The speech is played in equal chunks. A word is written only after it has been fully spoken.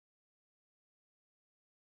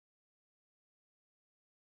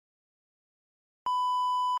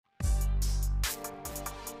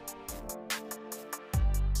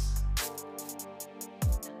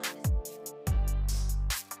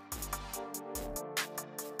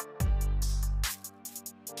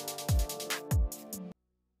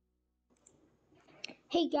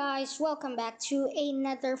Hey guys, welcome back to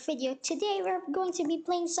another video. Today we're going to be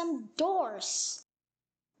playing some Doors.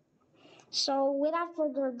 So without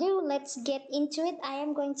further ado, let's get into it. I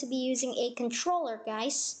am going to be using a controller,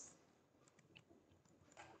 guys.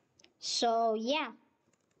 So yeah,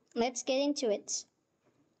 let's get into it.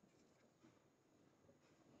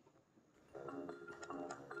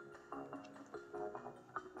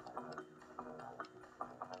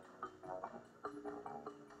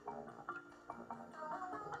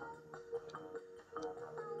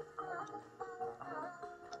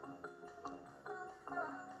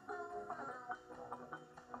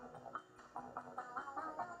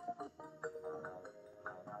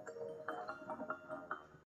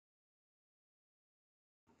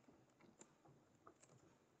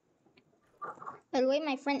 By the way,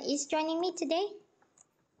 my friend is joining me today.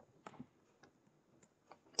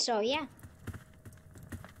 So yeah.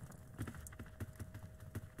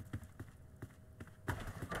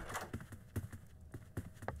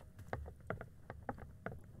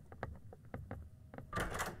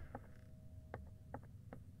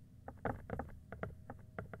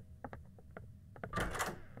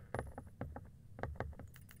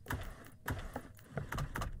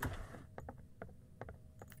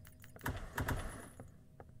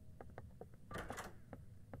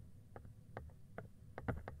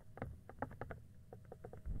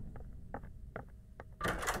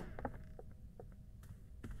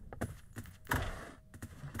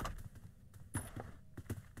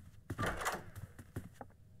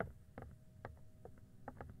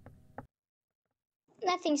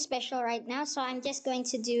 Nothing special right now, so I'm just going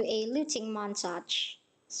to do a looting montage.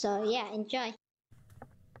 So yeah, enjoy.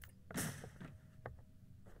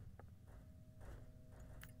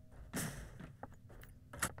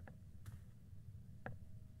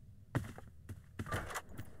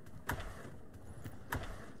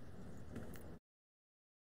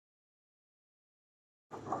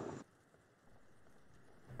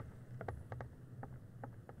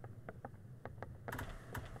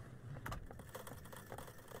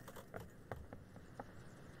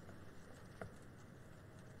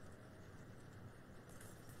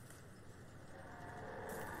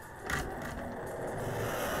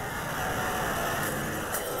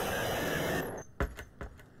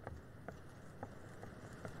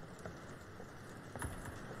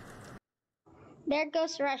 There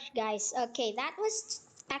goes Rush, guys. Okay, that was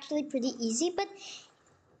actually pretty easy, but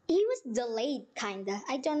he was delayed, kinda.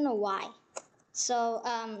 I don't know why. So,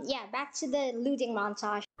 yeah, back to the looting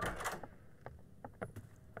montage.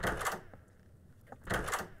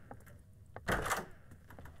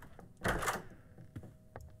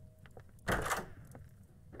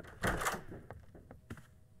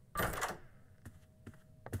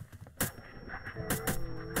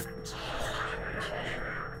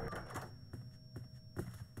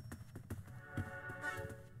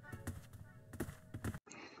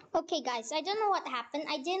 Okay, guys, I don't know what happened.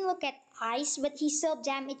 I didn't look at Ice, but he still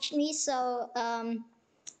damaged me, so,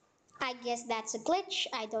 I guess that's a glitch.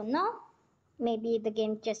 I don't know. Maybe the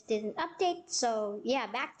game just didn't update. So, yeah,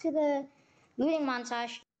 back to the looting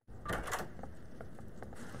montage.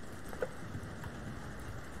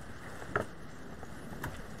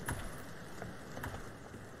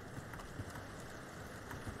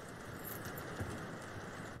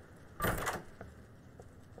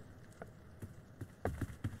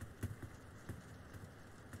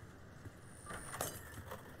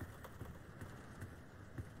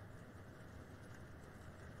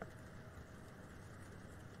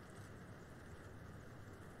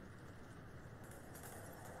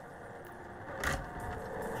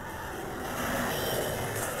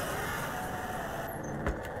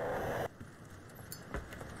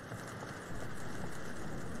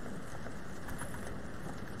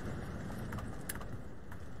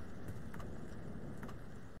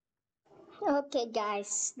 Okay,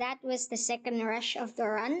 guys, that was the second rush of the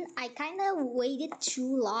run. I kind of waited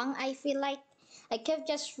too long. I feel like I could have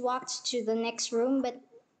just walked to the next room, but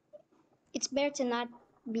it's better to not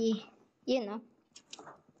be, you know,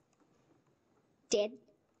 dead.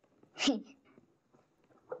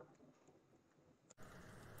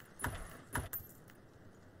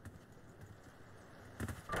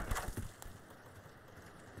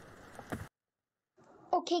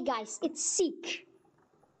 Okay, guys, it's Seek.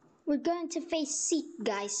 We're going to face Seek,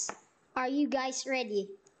 guys. Are you guys ready?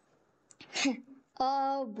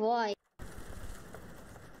 Oh boy.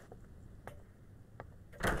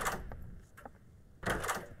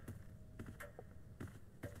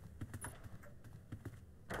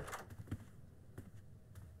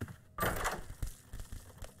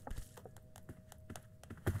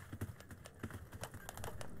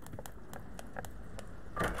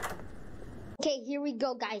 here we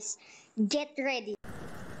go, guys. Get ready.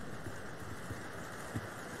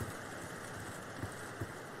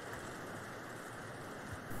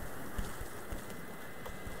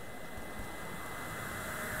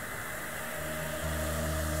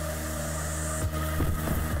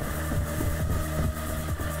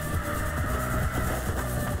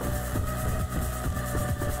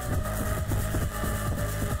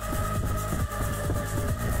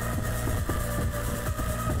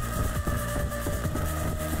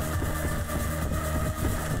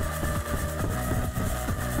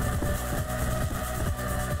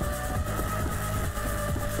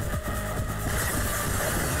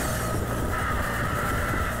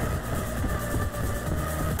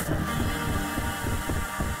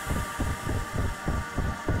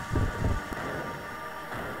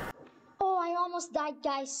 Oh, I almost died,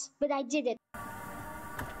 guys, but I did it.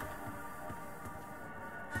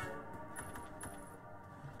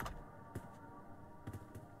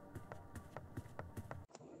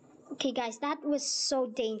 Okay, guys, that was so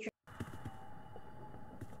dangerous.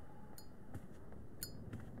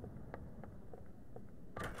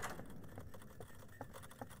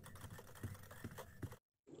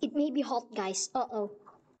 It may be hot, guys. Uh-oh.